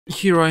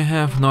Here I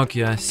have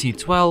Nokia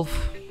C12,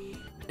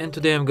 and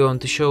today I'm going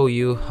to show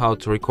you how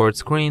to record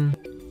screen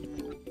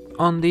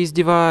on this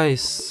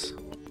device.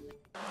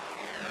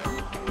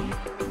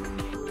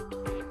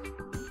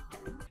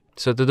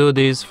 So to do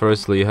this,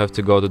 firstly you have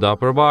to go to the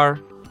upper bar,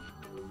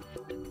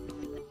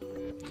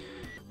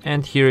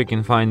 and here you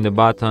can find the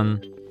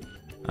button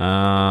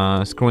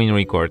screen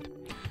record.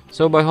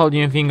 So by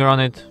holding your finger on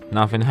it,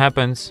 nothing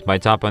happens. By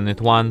tapping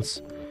it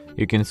once,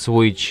 you can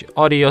switch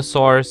audio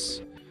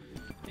source,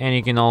 and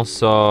you can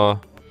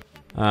also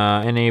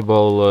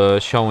enable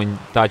showing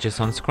touches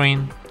on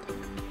screen.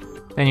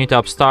 Then you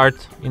tap start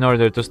in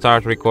order to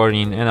start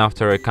recording, and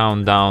after a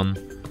countdown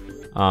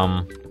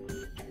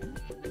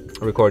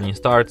recording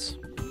starts.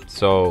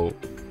 So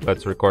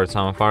let's record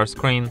some of our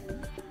screen.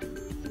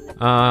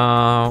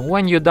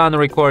 When you're done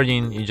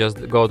recording, you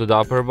just go to the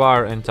upper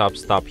bar and tap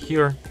stop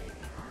here,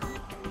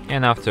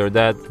 and after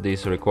that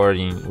this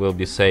recording will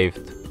be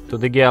saved to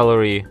the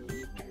gallery,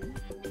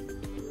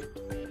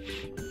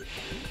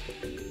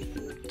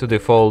 to the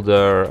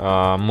folder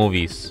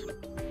movies,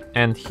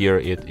 and here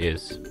it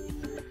is.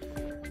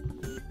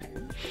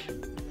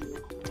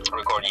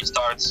 Recording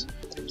starts,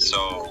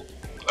 so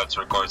let's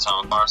record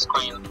some of our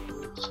screen.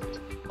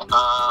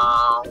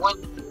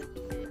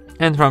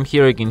 And from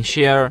here you can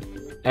share,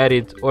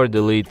 edit or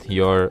delete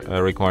your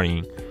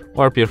recording,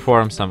 or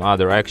perform some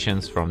other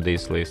actions from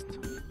this list.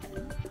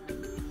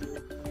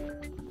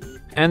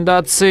 And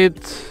that's it.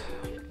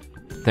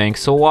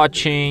 Thanks for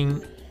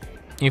watching.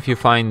 If you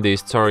find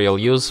this tutorial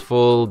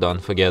useful,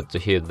 don't forget to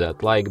hit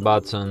that like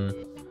button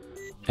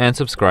and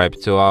subscribe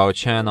to our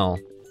channel.